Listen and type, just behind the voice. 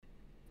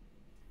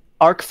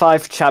Arc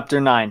 5, Chapter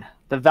 9.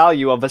 The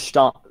value of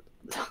a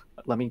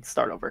Let me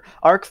start over.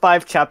 Arc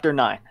 5, Chapter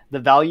 9. The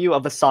value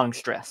of a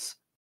songstress.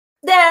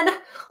 Then,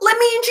 let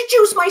me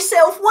introduce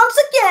myself once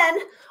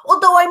again.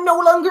 Although I'm no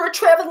longer a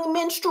traveling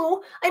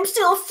minstrel, I'm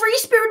still a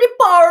free-spirited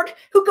bard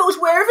who goes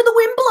wherever the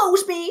wind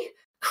blows me,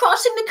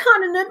 crossing the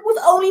continent with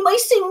only my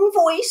singing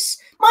voice.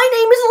 My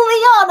name is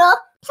Liliana.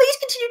 Please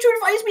continue to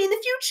advise me in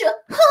the future.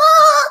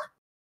 Ha!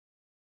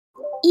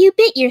 You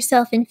bit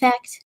yourself, in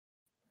fact.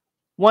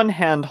 One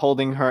hand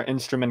holding her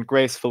instrument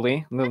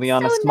gracefully,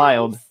 Liliana so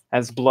smiled nice.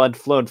 as blood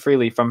flowed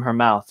freely from her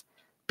mouth.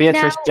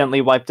 Beatrice Now-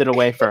 gently wiped it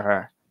away for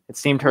her. It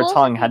seemed her Wolf,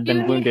 tongue if had you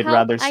been do wounded need help,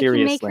 rather I can make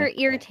seriously. her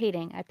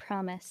irritating, I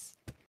promise.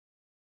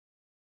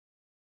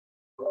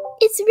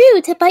 It's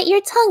rude to bite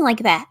your tongue like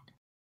that.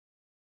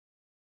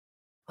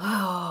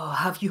 Oh,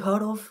 have you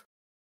heard of?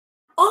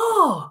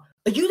 Oh,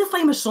 are you the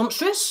famous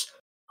Songstress?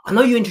 I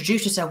know you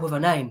introduced yourself with her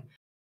name,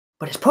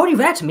 but it's probably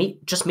rare to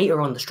just meet her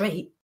on the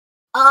street.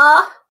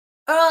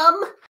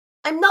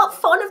 I'm not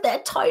fond of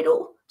that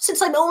title,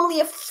 since I'm only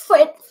a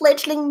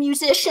fledgling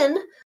musician.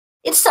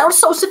 It sounds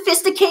so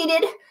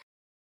sophisticated.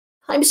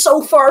 I'm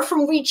so far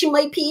from reaching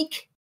my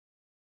peak.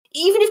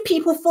 Even if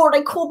people thought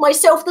I called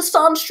myself the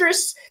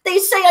Songstress, they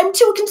say I'm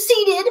too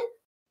conceited.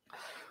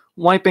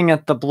 Wiping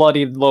at the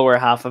bloodied lower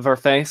half of her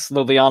face,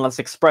 Liliana's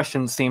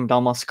expression seemed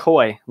almost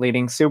coy,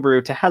 leading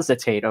Subaru to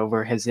hesitate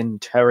over his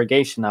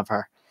interrogation of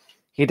her.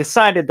 He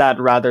decided that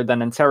rather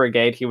than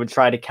interrogate, he would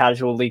try to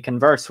casually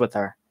converse with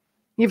her.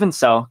 Even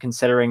so,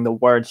 considering the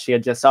words she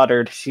had just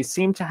uttered, she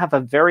seemed to have a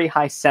very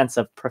high sense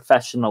of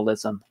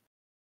professionalism.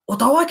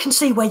 Although I can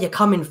see where you're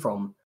coming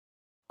from,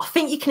 I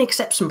think you can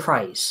accept some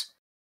praise.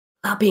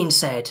 That being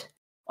said,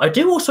 I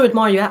do also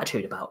admire your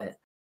attitude about it.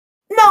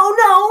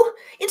 No,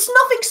 it's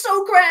nothing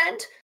so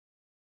grand.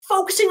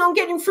 Focusing on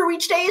getting through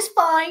each day is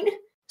fine.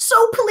 So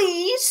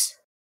please.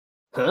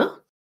 Huh?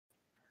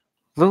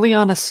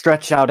 Liliana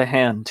stretched out a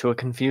hand to a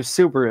confused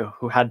Subaru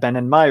who had been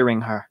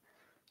admiring her.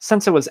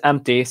 Since it was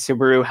empty,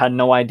 Subaru had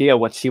no idea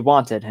what she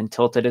wanted and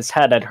tilted his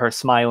head at her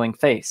smiling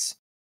face.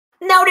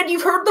 Now that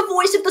you've heard the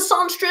voice of the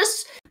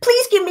Songstress,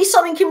 please give me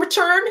something in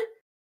return.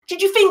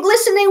 Did you think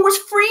listening was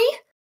free?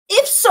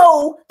 If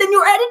so, then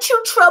your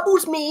attitude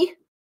troubles me.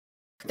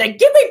 Then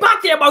give me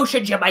back the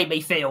emotions you made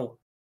me feel.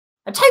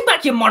 And take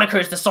back your moniker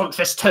as the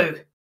Songstress too.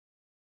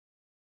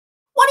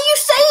 What are you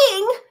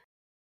saying?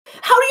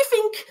 How do you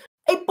think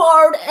a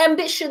bard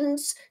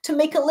ambitions to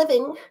make a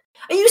living?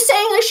 Are you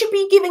saying I should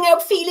be giving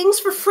out feelings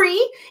for free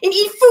and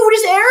eat food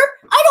as air?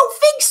 I don't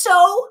think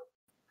so.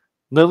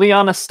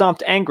 Liliana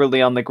stomped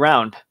angrily on the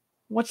ground.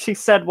 What she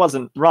said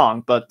wasn't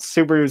wrong, but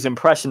Subaru's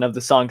impression of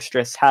the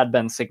songstress had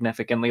been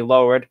significantly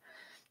lowered.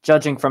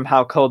 Judging from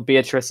how cold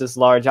Beatrice's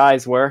large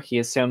eyes were, he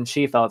assumed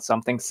she felt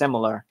something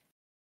similar.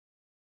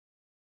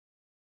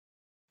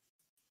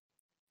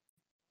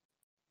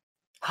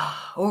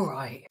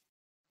 Alright.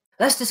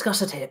 Let's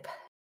discuss a tip.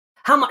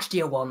 How much do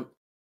you want?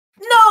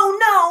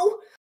 No!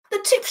 The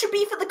tip should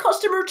be for the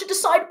customer to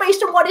decide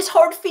based on what his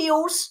heart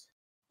feels.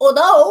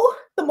 Although,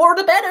 the more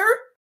the better.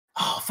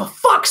 Oh, for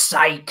fuck's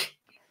sake!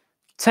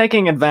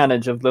 Taking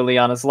advantage of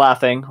Liliana's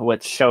laughing,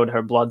 which showed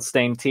her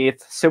blood-stained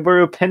teeth,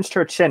 Subaru pinched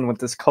her chin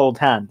with his cold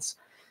hands.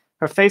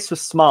 Her face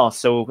was small,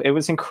 so it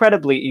was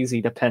incredibly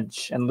easy to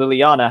pinch, and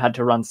Liliana had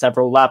to run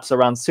several laps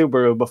around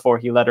Subaru before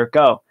he let her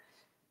go.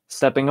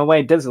 Stepping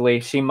away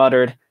dizzily, she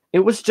muttered,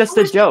 "It was just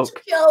a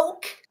joke,"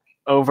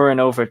 over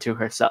and over to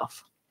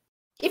herself.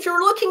 If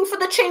you're looking for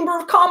the Chamber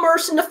of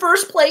Commerce in the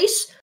first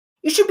place,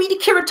 you should be the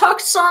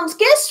Kiritaka-san's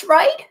guest,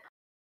 right?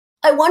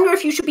 I wonder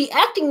if you should be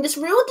acting this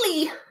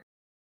rudely.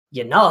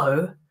 You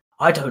know,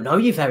 I don't know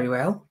you very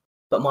well,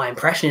 but my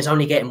impression is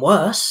only getting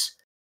worse.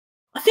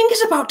 I think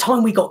it's about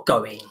time we got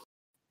going.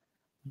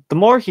 The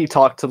more he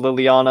talked to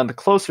Liliana, the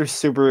closer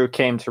Subaru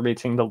came to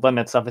reaching the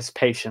limits of his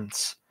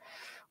patience.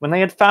 When they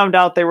had found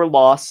out they were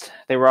lost,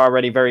 they were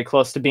already very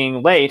close to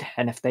being late,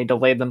 and if they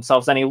delayed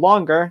themselves any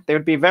longer, they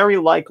would be very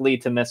likely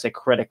to miss a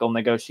critical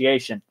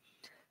negotiation.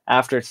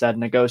 After said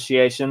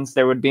negotiations,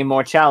 there would be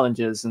more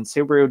challenges, and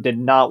Subaru did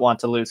not want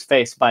to lose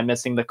face by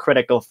missing the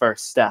critical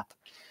first step.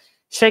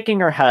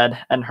 Shaking her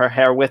head, and her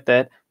hair with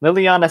it,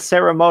 Liliana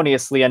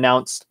ceremoniously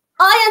announced,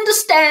 I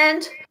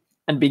understand.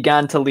 And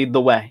began to lead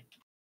the way.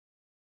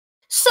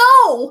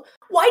 So,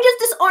 why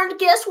does this armed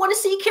guest want to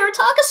see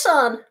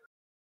Kiritaka-san?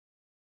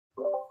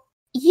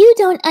 You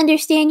don't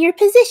understand your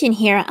position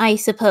here, I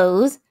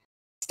suppose.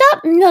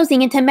 Stop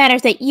nosing into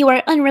matters that you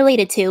are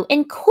unrelated to,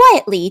 and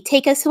quietly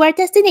take us to our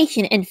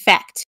destination, in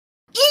fact.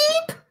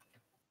 Eep!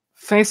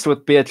 Faced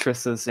with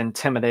Beatrice's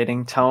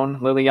intimidating tone,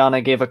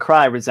 Liliana gave a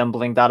cry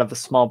resembling that of a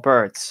small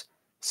bird's.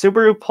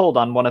 Subaru pulled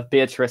on one of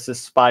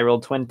Beatrice's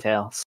spiraled twin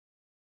tails.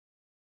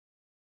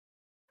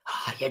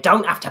 You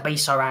don't have to be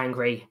so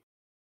angry.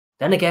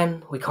 Then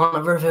again, we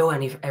can't reveal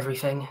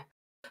everything.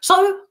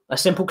 So, a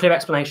simple, clear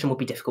explanation would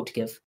be difficult to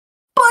give.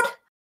 But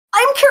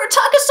I'm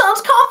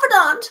Kiritaka-san's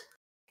confidant!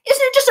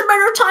 Isn't it just a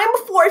matter of time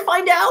before I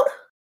find out?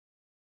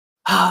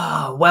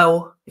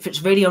 Well, if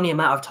it's really only a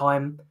matter of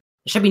time,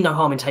 there should be no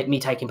harm in me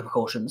taking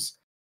precautions.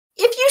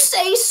 If you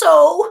say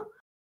so.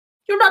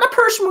 You're not a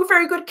person with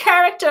very good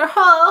character,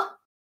 huh?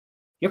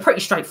 You're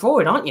pretty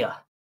straightforward, aren't you?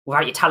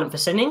 Without your talent for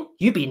singing,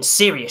 you'd be in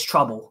serious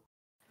trouble.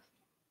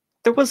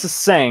 There was a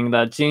saying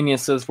that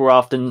geniuses were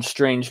often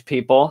strange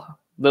people.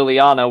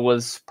 Liliana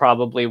was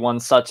probably one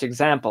such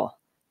example.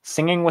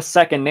 Singing was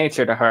second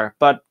nature to her,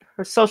 but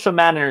her social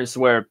manners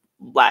were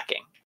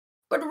lacking.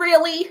 But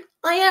really,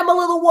 I am a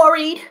little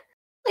worried.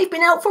 I've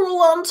been out for a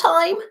long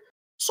time,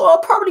 so I'll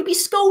probably be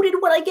scolded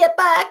when I get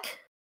back.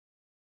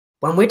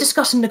 When we're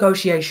discussing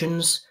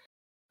negotiations,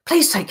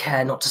 please take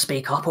care not to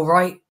speak up,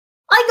 alright?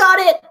 I got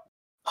it!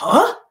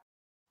 Huh?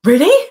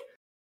 Really?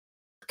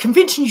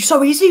 Convincing you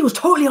so easy was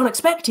totally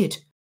unexpected.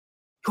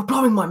 You're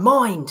blowing my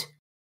mind.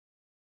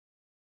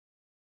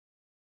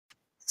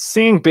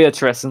 Seeing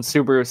Beatrice and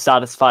Subaru's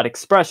satisfied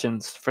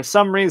expressions, for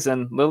some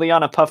reason,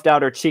 Liliana puffed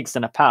out her cheeks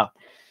in a pout.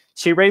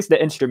 She raised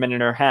the instrument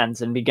in her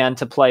hands and began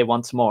to play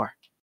once more.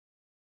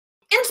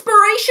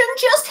 Inspiration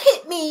just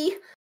hit me.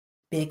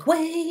 Big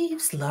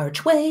waves,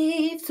 large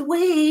waves, the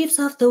waves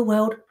of the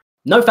world.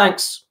 No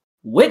thanks.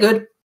 We're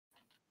good.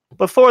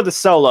 Before the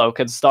solo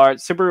could start,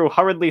 Subaru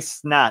hurriedly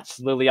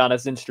snatched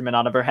Liliana's instrument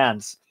out of her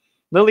hands.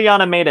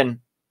 Liliana made an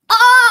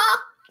Ah!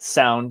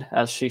 sound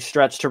as she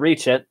stretched to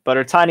reach it, but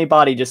her tiny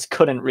body just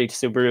couldn't reach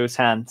Subaru's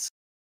hands.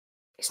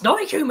 It's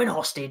not a human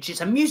hostage, it's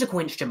a musical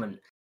instrument.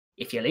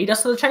 If you lead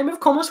us to the Chamber of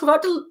Commerce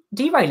without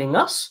derailing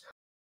us,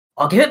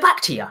 I'll give it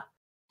back to you.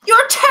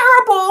 You're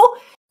terrible!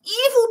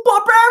 Evil,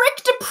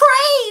 barbaric,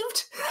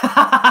 depraved!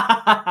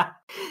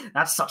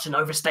 That's such an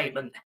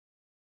overstatement.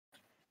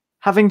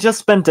 Having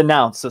just been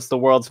denounced as the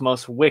world's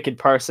most wicked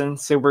person,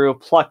 Subaru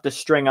plucked a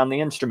string on the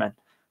instrument.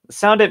 The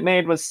sound it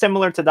made was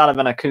similar to that of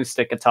an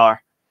acoustic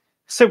guitar.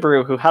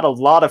 Subaru, who had a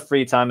lot of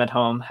free time at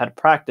home, had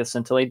practiced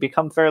until he'd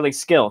become fairly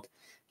skilled.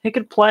 He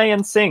could play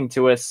and sing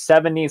to a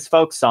 70s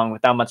folk song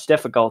without much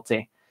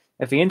difficulty.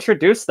 If he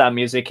introduced that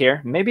music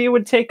here, maybe it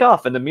would take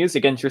off and the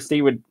music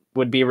industry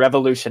would be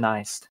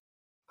revolutionized.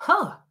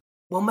 Huh.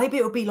 Well, maybe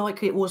it would be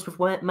like it was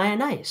with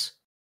mayonnaise.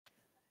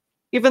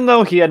 Even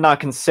though he had not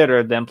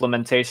considered the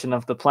implementation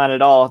of the plan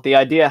at all, the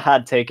idea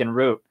had taken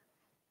root.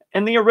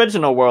 In the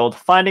original world,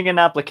 finding an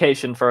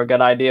application for a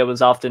good idea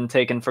was often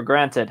taken for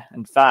granted.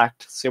 In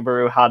fact,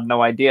 Subaru had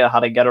no idea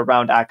how to get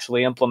around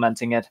actually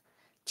implementing it,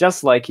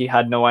 just like he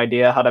had no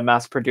idea how to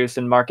mass-produce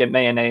and market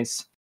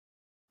mayonnaise.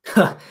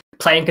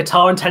 Playing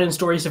guitar and telling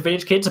stories to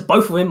village kids are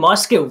both within my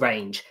skill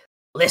range.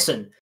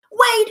 Listen.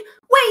 Wait,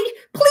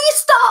 please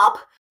stop!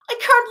 I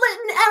can't let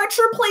an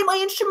amateur play my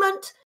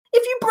instrument.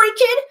 If you break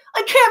it,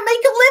 I can't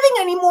make a living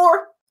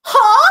anymore.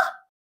 Huh?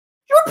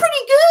 You're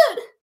pretty good.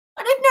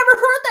 And I've never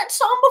heard that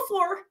song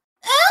before.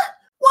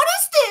 What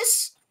is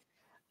this?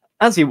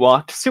 As he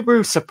walked,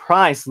 Subaru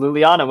surprised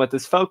Liliana with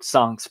his folk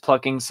songs,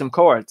 plucking some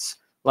chords.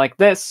 Like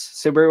this,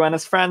 Subaru and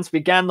his friends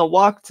began the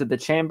walk to the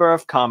Chamber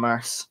of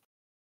Commerce.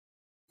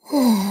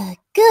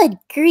 Good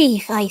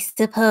grief, I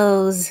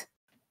suppose.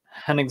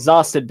 An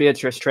exhausted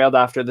Beatrice trailed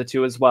after the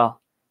two as well.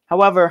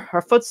 However,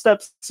 her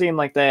footsteps seemed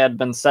like they had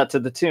been set to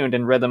the tune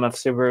and rhythm of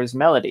Subaru's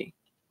melody.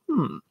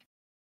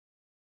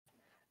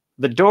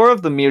 The door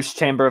of the Muse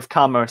Chamber of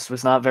Commerce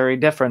was not very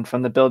different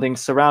from the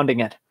buildings surrounding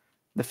it.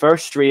 The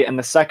first street and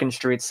the second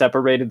street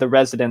separated the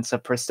residence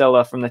of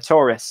Priscilla from the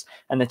tourists,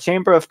 and the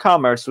Chamber of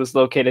Commerce was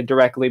located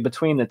directly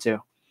between the two.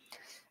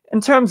 In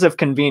terms of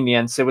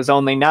convenience, it was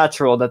only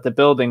natural that the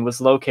building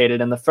was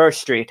located in the first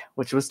street,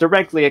 which was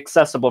directly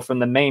accessible from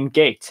the main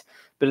gate,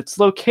 but its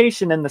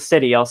location in the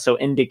city also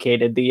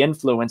indicated the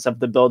influence of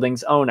the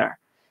building's owner.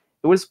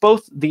 It was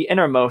both the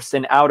innermost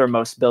and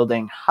outermost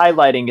building,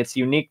 highlighting its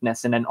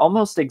uniqueness in an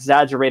almost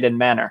exaggerated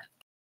manner.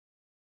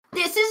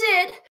 This is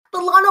it! The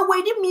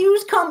long-awaited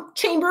Muse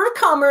Chamber of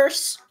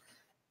Commerce!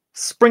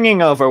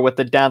 Springing over with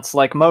a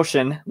dance-like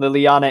motion,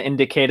 Liliana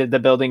indicated the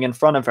building in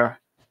front of her.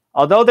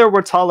 Although there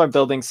were taller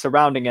buildings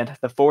surrounding it,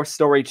 the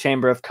 4-story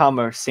Chamber of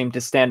Commerce seemed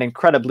to stand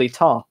incredibly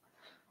tall.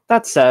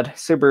 That said,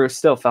 Subaru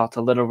still felt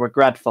a little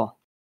regretful.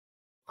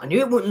 I knew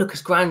it wouldn't look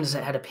as grand as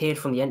it had appeared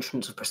from the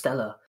entrance of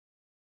Priscilla,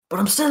 but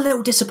I'm still a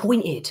little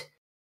disappointed.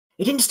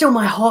 It didn't still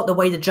my heart the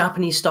way the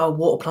Japanese-style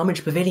water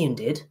plumage pavilion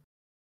did.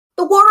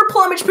 The water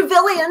plumage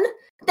pavilion?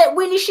 That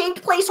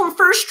wheelie-shaped place on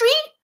First Street?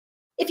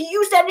 If you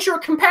use that as your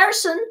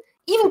comparison,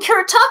 even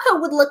Kiritaka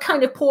would look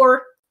kind of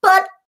poor.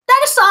 But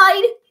that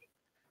aside...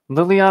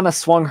 Liliana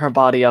swung her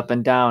body up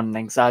and down in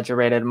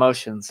exaggerated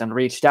motions and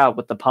reached out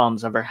with the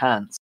palms of her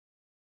hands.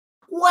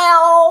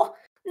 Well,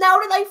 now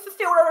that I've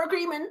fulfilled our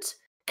agreement,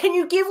 can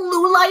you give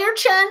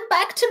Lulayer-chan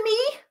back to me?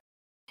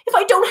 If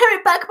I don't have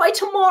it back by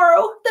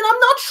tomorrow, then I'm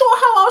not sure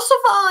how I'll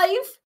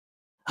survive.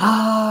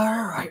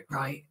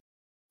 Right.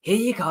 Here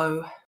you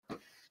go.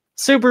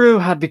 Subaru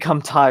had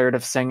become tired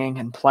of singing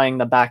and playing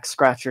the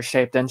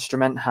back-scratcher-shaped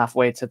instrument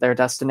halfway to their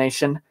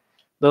destination.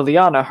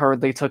 Liliana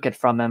hurriedly took it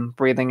from him,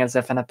 breathing as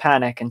if in a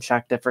panic, and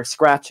checked it for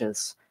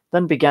scratches,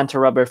 then began to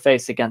rub her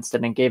face against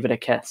it and gave it a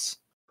kiss.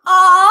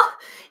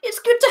 It's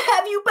good to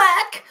have you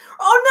back.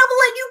 I'll never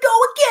let you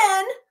go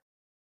again.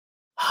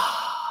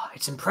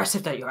 It's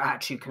impressive that your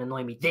attitude can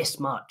annoy me this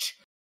much.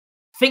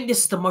 I think this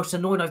is the most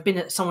annoyed I've been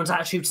at someone's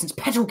attitude since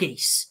Petal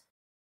Geese.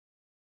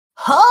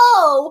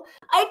 Hello,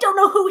 I don't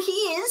know who he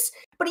is,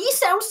 but he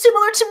sounds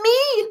similar to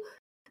me.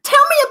 Tell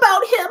me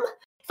about him.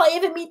 If I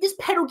ever meet this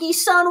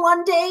Perugi-san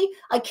one day,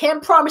 I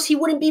can't promise he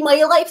wouldn't be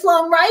my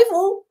lifelong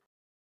rival.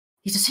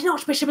 He's a Sin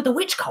Archbishop of the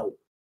Witch Cult.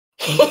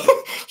 Here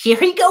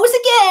he goes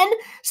again.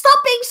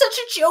 Stop being such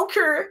a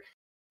joker.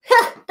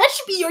 That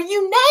should be your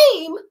new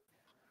name.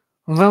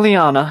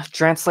 Liliana,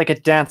 dressed like a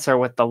dancer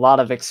with a lot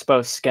of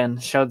exposed skin,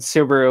 showed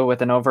Subaru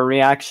with an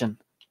overreaction.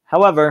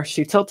 However,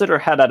 she tilted her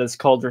head at his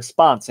cold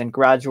response and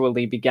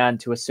gradually began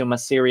to assume a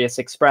serious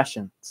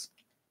expression.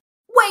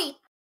 Wait,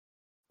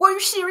 were you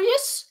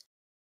serious?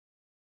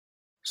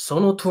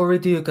 Sono tori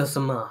de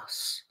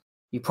gozaimasu.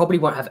 You probably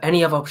won't have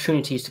any other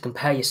opportunities to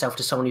compare yourself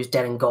to someone who's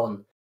dead and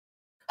gone.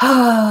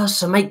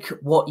 So make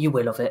what you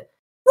will of it.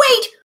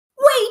 Wait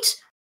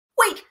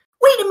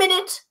a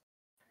minute.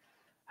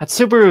 At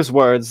Subaru's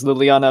words,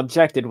 Liliana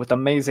objected with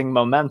amazing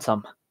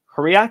momentum.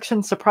 Her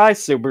reaction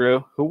surprised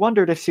Subaru, who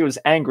wondered if she was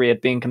angry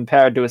at being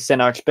compared to a Sin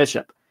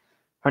Archbishop.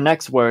 Her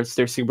next words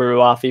threw Subaru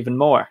off even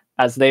more,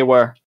 as they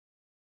were,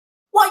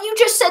 What you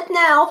just said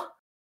now,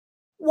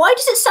 why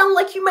does it sound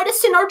like you met a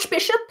Sin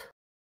Archbishop?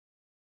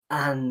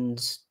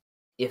 And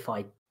if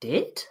I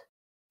did?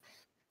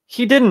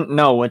 He didn't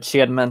know what she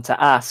had meant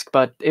to ask,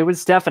 but it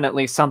was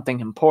definitely something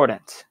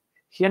important.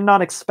 He had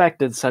not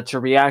expected such a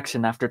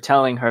reaction after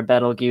telling her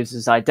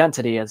Betelgeuse's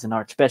identity as an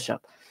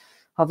archbishop,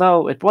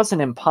 although it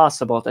wasn't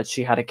impossible that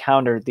she had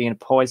encountered the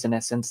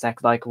poisonous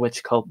insect-like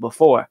witch cult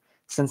before,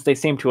 since they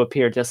seemed to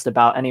appear just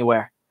about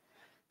anywhere.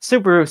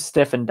 Subaru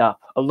stiffened up,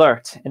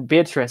 alert, and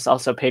Beatrice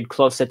also paid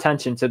close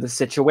attention to the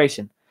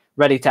situation,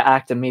 ready to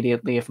act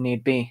immediately if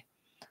need be.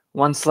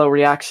 One slow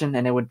reaction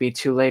and it would be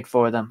too late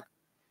for them.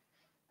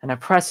 An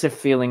oppressive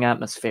feeling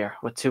atmosphere,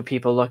 with two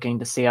people looking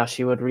to see how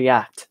she would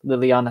react,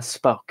 Liliana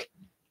spoke.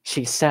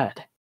 She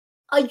said,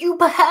 Are you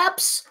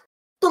perhaps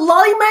the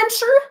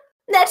Lollymancer,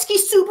 Natsuki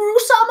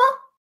Subaru-sama?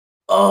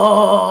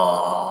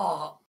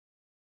 Oh!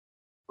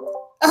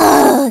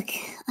 Ugh,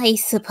 I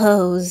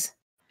suppose.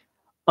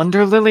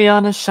 Under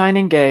Liliana's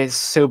shining gaze,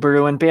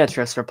 Subaru and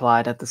Beatrice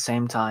replied at the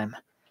same time.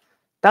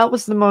 That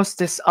was the most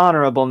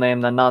dishonorable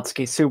name that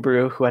Natsuki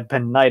Subaru, who had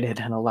been knighted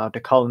and allowed to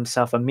call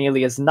himself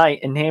Emilia's knight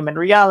in name and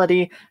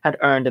reality, had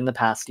earned in the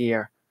past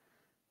year.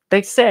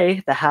 They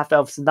say the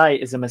half-elf's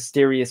knight is a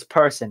mysterious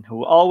person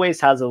who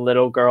always has a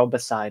little girl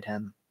beside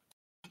him.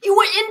 You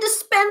were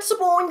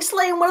indispensable in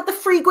slaying one of the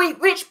three great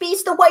rich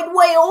beasts, the White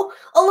Whale,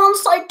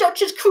 alongside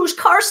Duchess Cruz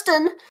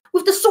Karsten,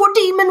 with the sword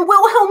demon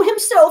Wilhelm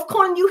himself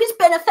calling you his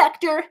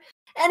benefactor.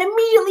 And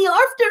immediately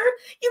after,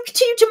 you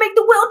continued to make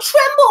the world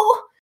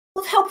tremble!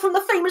 With help from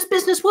the famous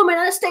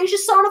businesswoman Anastasia,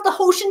 son of the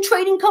Hoshin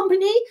Trading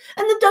Company,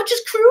 and the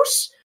Duchess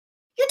Cruz,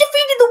 you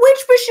defeated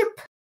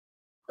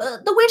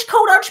the witch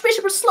cult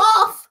Archbishop of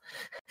Sloth.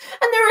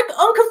 And there are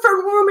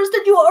unconfirmed rumors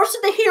that you are also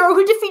the hero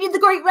who defeated the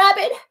Great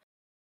Rabbit,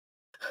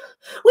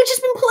 which has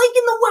been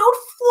plaguing the world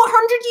for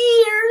 400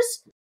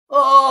 years.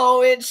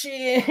 Oh,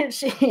 itchy.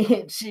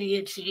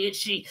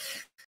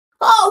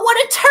 Oh, what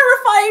a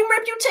terrifying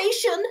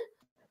reputation!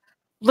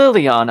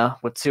 Liliana,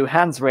 with two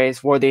hands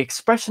raised, wore the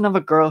expression of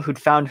a girl who'd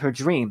found her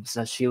dreams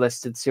as she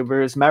listed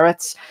Subaru's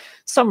merits.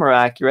 Some were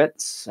accurate,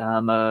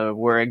 some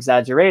were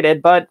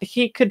exaggerated, but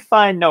he could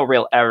find no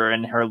real error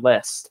in her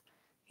list.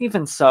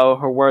 Even so,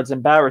 her words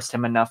embarrassed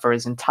him enough for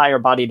his entire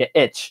body to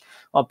itch,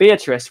 while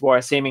Beatrice wore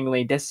a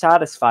seemingly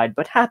dissatisfied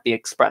but happy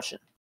expression.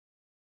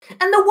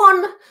 And the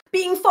one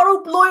being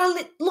followed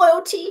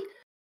loyalty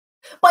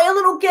by a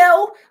little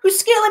girl whose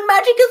skill in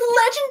magic is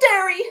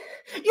legendary.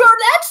 You're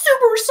that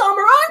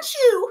Subaru-sama, aren't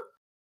you?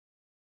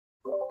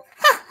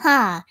 Ha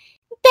ha!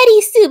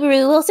 Betty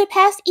Subaru will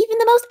surpass even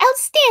the most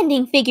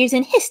outstanding figures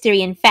in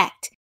history, in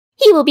fact.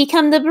 He will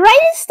become the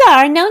brightest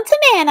star known to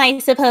man, I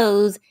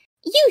suppose.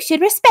 You should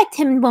respect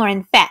him more,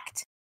 in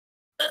fact.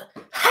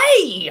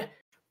 Hey!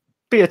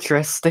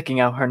 Beatrice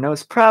sticking out her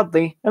nose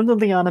proudly, and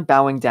Liliana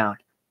bowing down.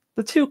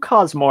 The two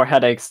caused more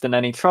headaches than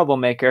any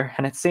troublemaker,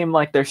 and it seemed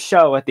like their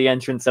show at the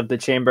entrance of the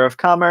Chamber of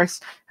Commerce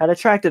had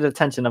attracted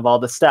attention of all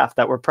the staff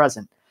that were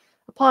present.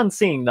 Upon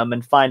seeing them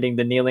and finding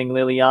the kneeling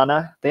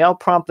Liliana, they all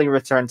promptly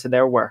returned to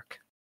their work.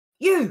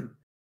 Do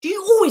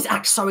you always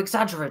act so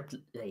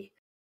exaggeratedly?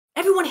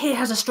 Everyone here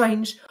has a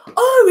strange,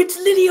 oh, it's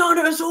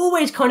Liliana as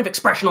always kind of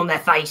expression on their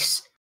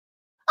face.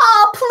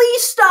 Ah,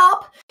 please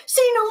stop!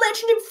 Seeing a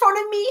legend in front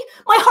of me,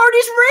 my heart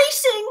is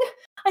racing!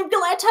 I'm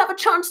glad to have a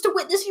chance to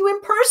witness you in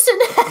person.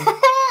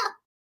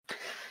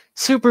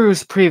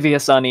 Subaru's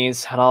previous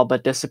unease had all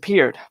but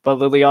disappeared, but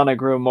Liliana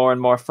grew more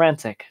and more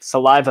frantic,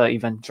 saliva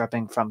even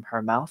dripping from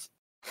her mouth.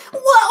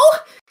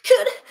 Well,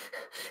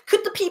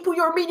 could the people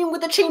you're meeting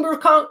with the Chamber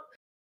of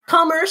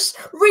Commerce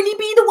really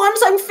be the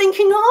ones I'm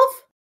thinking of?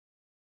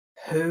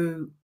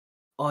 Who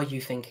are you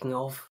thinking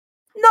of?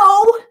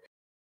 No!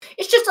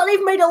 It's just that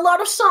I've made a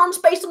lot of songs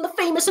based on the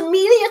famous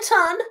Emilia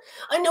Tan.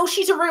 I know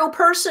she's a real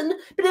person,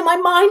 but in my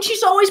mind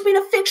she's always been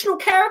a fictional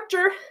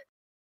character.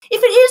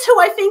 If it is who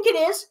I think it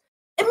is,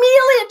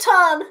 Emilia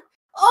Tan!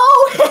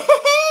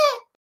 Oh,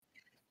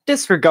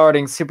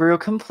 Disregarding Subaru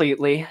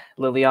completely,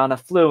 Liliana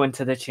flew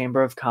into the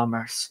Chamber of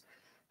Commerce.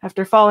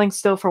 After falling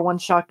still for one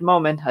shocked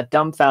moment, a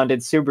dumbfounded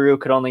Subaru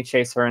could only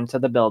chase her into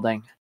the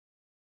building.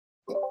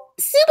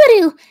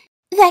 Subaru!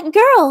 That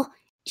girl!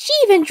 She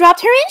even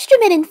dropped her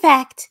instrument, in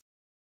fact!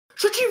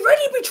 Should she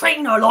really be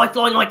treating her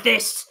lifeline like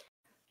this?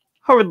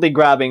 Hurriedly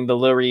grabbing the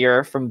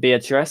lure from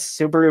Beatrice,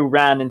 Subaru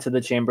ran into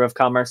the Chamber of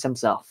Commerce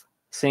himself.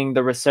 Seeing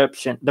the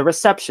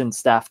reception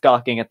staff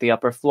gawking at the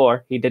upper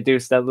floor, he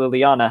deduced that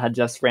Liliana had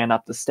just ran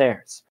up the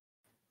stairs.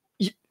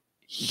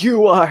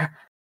 You are...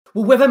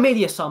 Well, with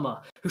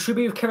Emilia-sama, who should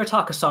be with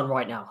Kiritaka-san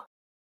right now.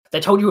 They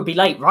told you would be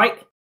late,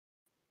 right?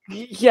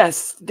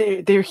 Yes,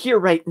 they're here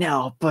right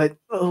now, but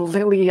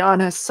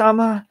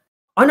Liliana-sama...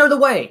 I know the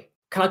way.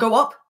 Can I go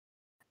up?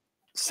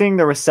 Seeing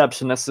the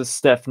receptionist's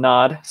stiff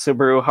nod,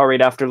 Subaru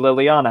hurried after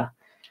Liliana.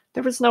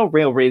 There was no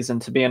real reason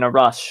to be in a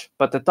rush,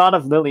 but the thought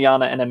of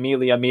Liliana and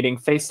Emilia meeting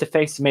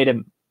face-to-face made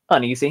him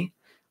uneasy.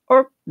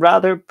 Or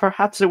rather,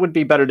 perhaps it would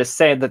be better to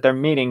say that their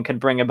meeting could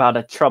bring about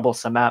a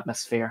troublesome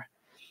atmosphere.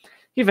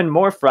 Even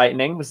more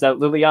frightening was that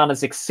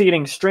Liliana's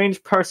exceeding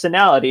strange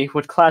personality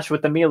would clash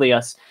with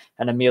Emilia's,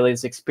 and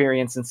Emilia's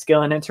experience and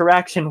skill in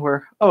interaction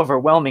were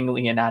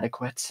overwhelmingly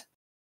inadequate.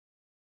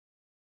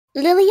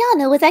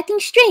 Liliana was acting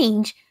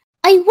strange.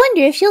 I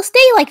wonder if she'll stay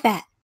like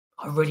that.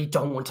 I really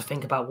don't want to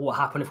think about what will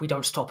happen if we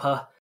don't stop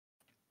her.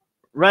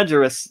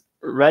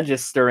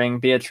 Registering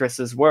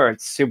Beatrice's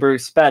words, Subaru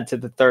sped to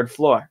the third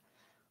floor.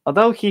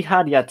 Although he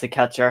had yet to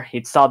catch her,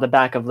 he'd saw the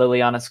back of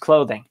Liliana's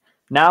clothing.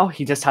 Now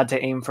he just had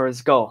to aim for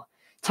his goal.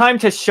 Time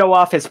to show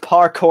off his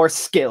parkour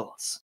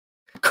skills.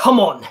 Come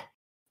on!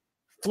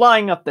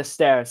 Flying up the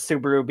stairs,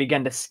 Subaru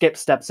began to skip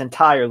steps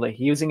entirely,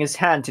 using his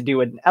hand to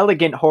do an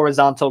elegant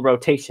horizontal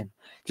rotation,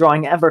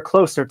 drawing ever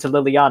closer to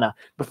Liliana,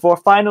 before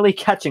finally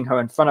catching her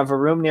in front of a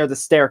room near the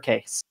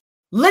staircase.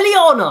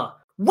 Liliana!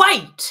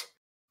 Wait!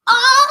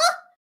 Ah!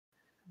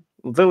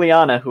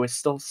 Liliana, who was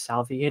still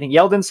salviating,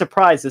 yelled in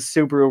surprise as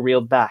Subaru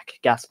reeled back,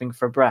 gasping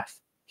for breath.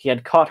 He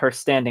had caught her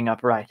standing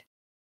upright.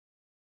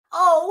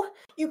 Oh,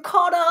 you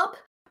caught up?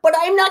 But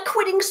I'm not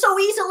quitting so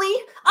easily.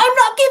 I'm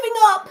not giving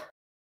up.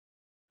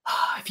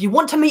 If you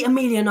want to meet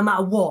Emilia no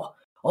matter what,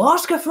 I'll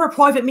ask her for a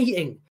private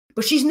meeting.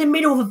 But she's in the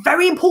middle of a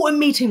very important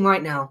meeting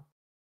right now.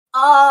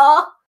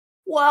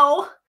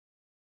 Well,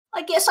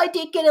 I guess I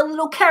did get a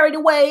little carried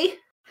away.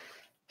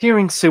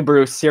 Hearing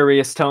Subaru's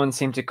serious tone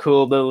seemed to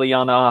cool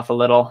Liliana off a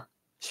little.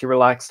 She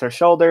relaxed her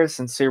shoulders,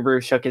 and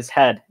Subaru shook his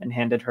head and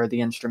handed her the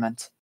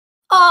instrument.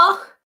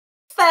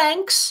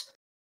 Thanks.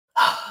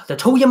 The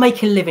tool you're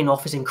making a living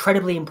off is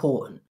incredibly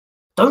important.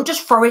 Don't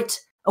just throw it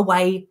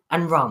away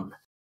and run.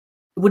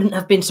 It wouldn't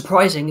have been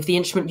surprising if the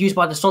instrument used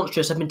by the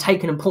Songstress had been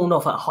taken and pawned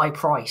off at a high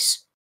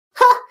price.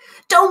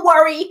 Don't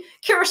worry.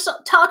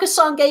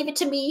 Kiritaka-san gave it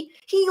to me.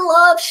 He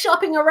loves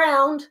shopping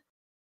around.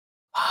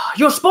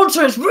 Your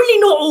sponsor is really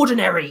not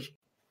ordinary.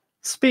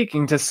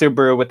 Speaking to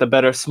Subaru with a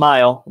bitter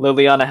smile,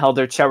 Liliana held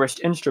her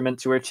cherished instrument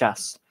to her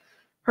chest.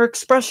 Her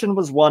expression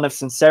was one of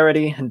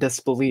sincerity and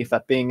disbelief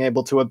at being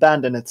able to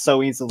abandon it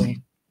so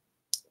easily.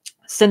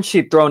 Since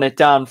she'd thrown it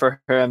down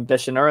for her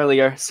ambition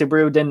earlier,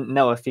 Subaru didn't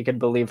know if he could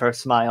believe her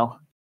smile.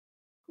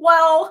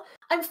 Well,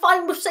 I'm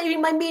fine with saving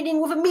my meeting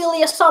with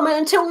Emilia-sama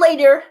until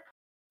later.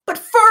 But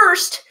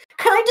first,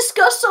 can I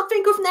discuss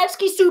something with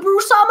Natsuki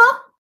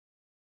Subaru-sama?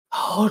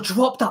 Oh,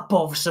 drop that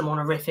bothersome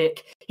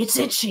honorific. It's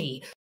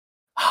itchy.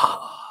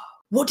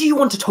 What do you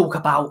want to talk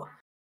about?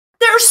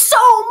 There's so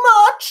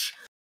much!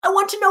 I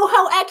want to know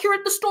how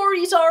accurate the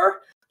stories are.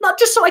 Not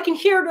just so I can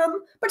hear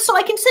them, but so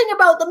I can sing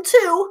about them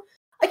too.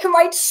 I can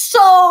write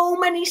so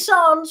many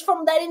songs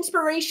from that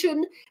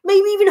inspiration.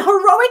 Maybe even a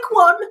heroic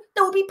one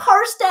that will be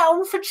passed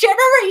down for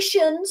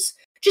generations.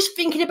 Just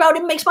thinking about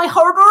it makes my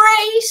heart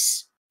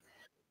race.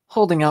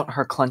 Holding out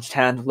her clenched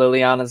hand,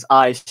 Liliana's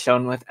eyes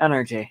shone with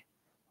energy.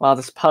 While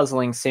this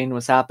puzzling scene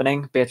was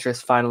happening,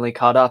 Beatrice finally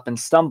caught up and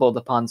stumbled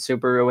upon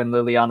Subaru in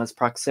Liliana's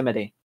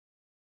proximity.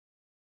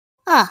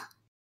 Ah,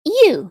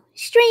 you,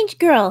 strange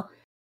girl.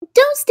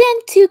 Don't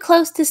stand too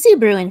close to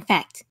Subaru, in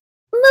fact.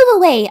 Move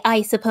away,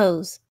 I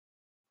suppose.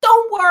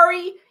 Don't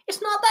worry,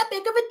 it's not that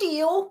big of a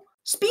deal.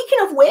 Speaking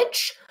of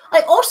which,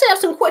 I also have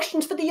some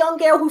questions for the young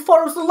girl who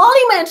follows the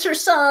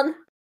Lollymancer's son.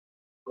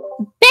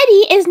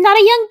 Betty is not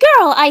a young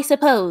girl, I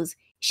suppose.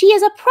 She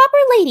is a proper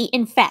lady,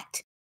 in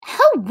fact.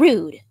 How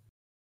rude.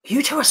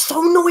 You two are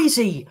so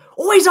noisy.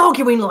 Always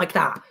arguing like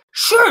that.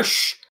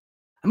 Shush!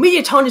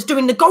 Emilia-tan is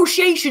doing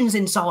negotiations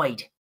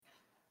inside.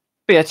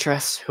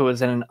 Beatrice, who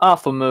was in an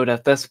awful mood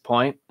at this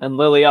point, and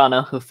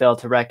Liliana, who failed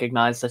to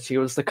recognize that she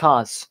was the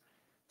cause.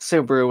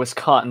 Subaru was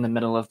caught in the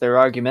middle of their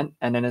argument,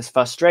 and in his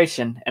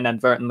frustration,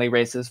 inadvertently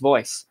raised his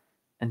voice.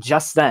 And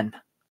just then...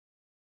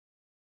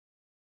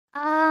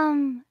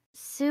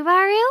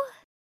 Subaru?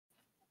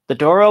 The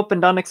door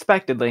opened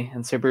unexpectedly,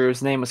 and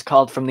Subaru's name was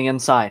called from the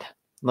inside.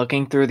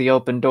 Looking through the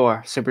open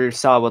door, Subaru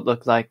saw what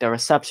looked like the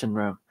reception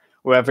room,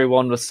 where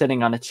everyone was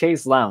sitting on a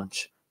chaise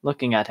lounge,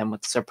 looking at him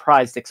with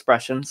surprised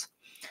expressions.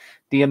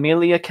 The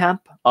Emilia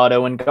camp,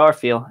 Otto and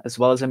Garfiel, as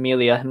well as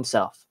Emilia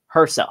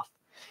herself.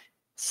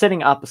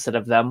 Sitting opposite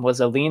of them was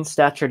a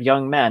lean-statured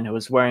young man who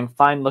was wearing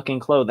fine-looking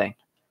clothing.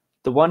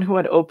 The one who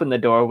had opened the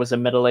door was a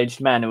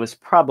middle-aged man who was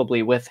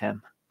probably with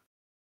him.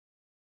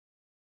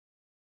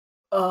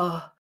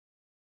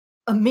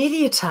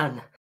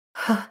 Emilia-tan.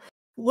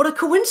 What a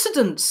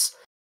coincidence!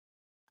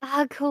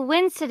 A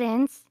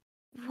coincidence?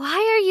 Why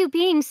are you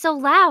being so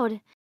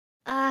loud?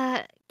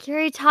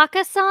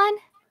 Kiritaka-san?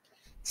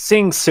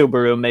 Seeing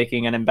Subaru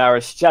making an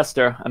embarrassed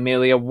gesture,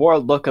 Emilia wore a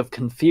look of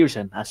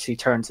confusion as she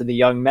turned to the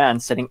young man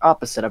sitting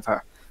opposite of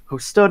her, who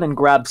stood and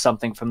grabbed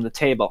something from the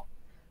table.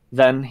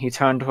 Then he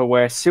turned to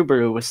where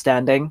Subaru was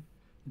standing.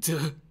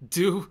 Don't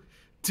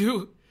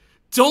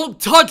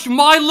touch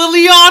my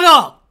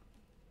Liliana!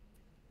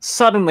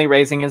 Suddenly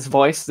raising his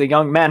voice, the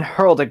young man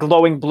hurled a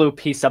glowing blue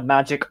piece of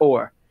magic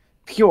ore.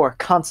 Pure,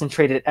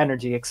 concentrated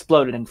energy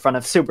exploded in front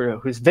of Subaru,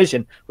 whose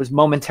vision was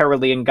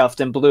momentarily engulfed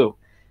in blue.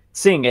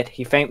 Seeing it,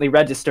 he faintly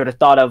registered a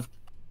thought of,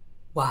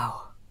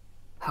 "Wow,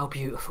 how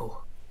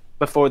beautiful,"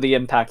 before the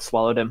impact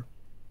swallowed him.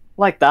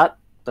 Like that,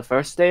 the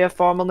first day of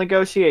formal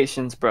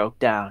negotiations broke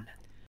down.